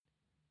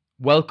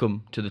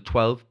Welcome to the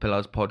 12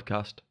 Pillars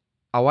podcast.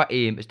 Our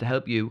aim is to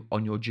help you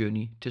on your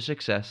journey to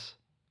success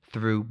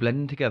through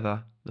blending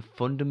together the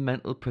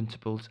fundamental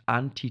principles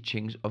and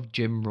teachings of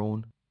Jim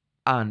Rohn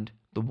and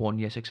the 1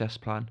 Year Success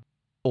Plan,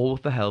 all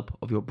with the help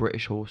of your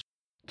British host.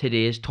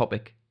 Today's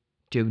topic: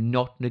 do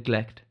not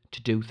neglect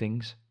to do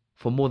things.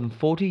 For more than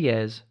 40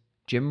 years,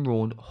 Jim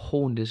Rohn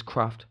honed his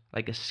craft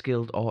like a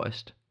skilled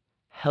artist,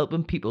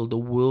 helping people the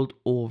world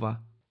over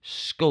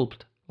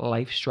sculpt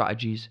life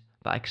strategies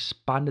that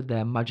expanded their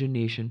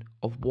imagination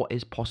of what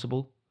is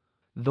possible.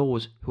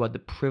 Those who had the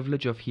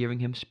privilege of hearing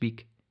him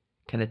speak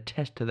can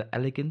attest to the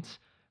elegance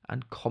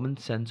and common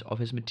sense of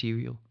his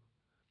material.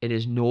 It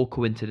is no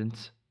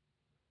coincidence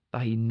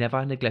that he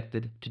never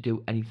neglected to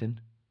do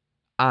anything,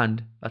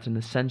 and that's an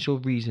essential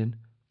reason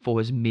for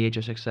his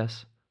major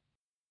success.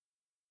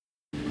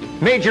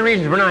 Major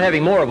reasons for not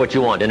having more of what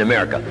you want in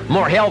America.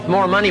 More health,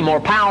 more money, more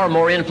power,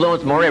 more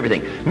influence, more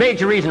everything.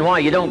 Major reason why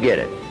you don't get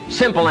it.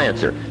 Simple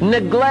answer: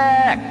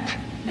 neglect.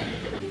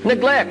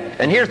 Neglect.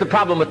 And here's the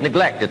problem with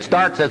neglect. It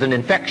starts as an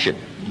infection.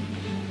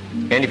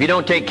 And if you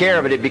don't take care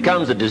of it, it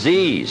becomes a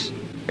disease.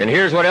 And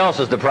here's what else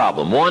is the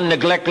problem. One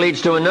neglect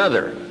leads to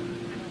another.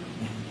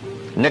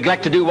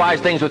 Neglect to do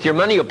wise things with your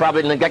money, you'll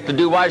probably neglect to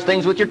do wise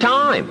things with your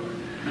time.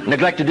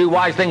 Neglect to do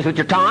wise things with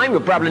your time,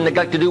 you'll probably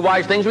neglect to do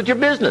wise things with your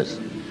business.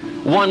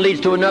 One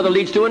leads to another,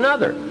 leads to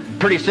another.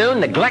 Pretty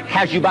soon, neglect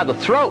has you by the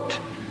throat,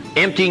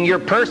 emptying your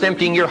purse,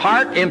 emptying your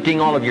heart, emptying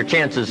all of your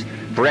chances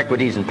for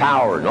equities and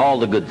power and all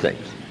the good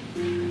things.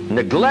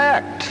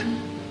 Neglect.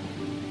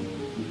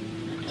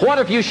 What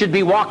if you should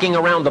be walking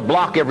around the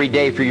block every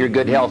day for your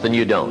good health and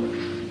you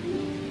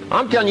don't?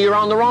 I'm telling you, you're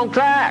on the wrong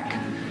track.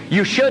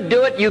 You should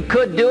do it, you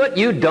could do it,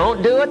 you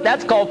don't do it.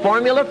 That's called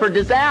formula for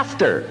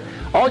disaster.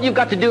 All you've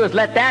got to do is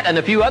let that and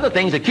a few other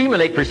things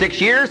accumulate for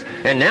 6 years,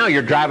 and now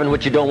you're driving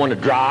what you don't want to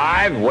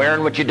drive,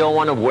 wearing what you don't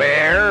want to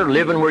wear,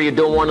 living where you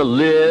don't want to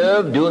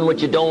live, doing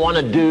what you don't want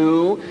to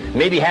do,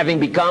 maybe having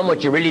become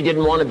what you really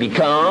didn't want to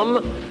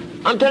become.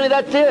 I'm telling you,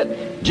 that's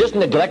it. Just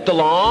neglect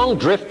along,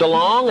 drift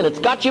along, and it's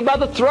got you by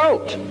the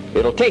throat.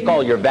 It'll take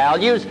all your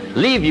values,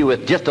 leave you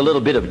with just a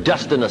little bit of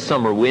dust in a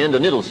summer wind,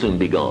 and it'll soon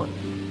be gone.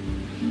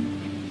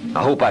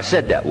 I hope I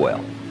said that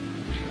well.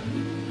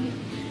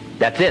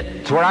 That's it.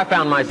 It's where I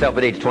found myself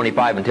at age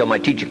 25 until my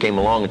teacher came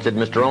along and said,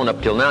 "Mr. Rohn,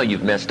 up till now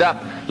you've messed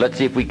up. Let's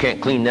see if we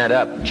can't clean that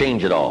up,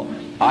 change it all."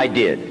 I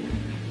did.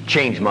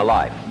 Changed my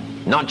life.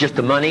 Not just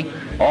the money,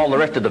 all the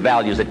rest of the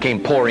values that came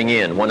pouring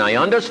in when I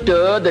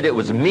understood that it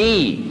was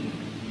me.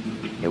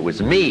 It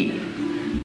was me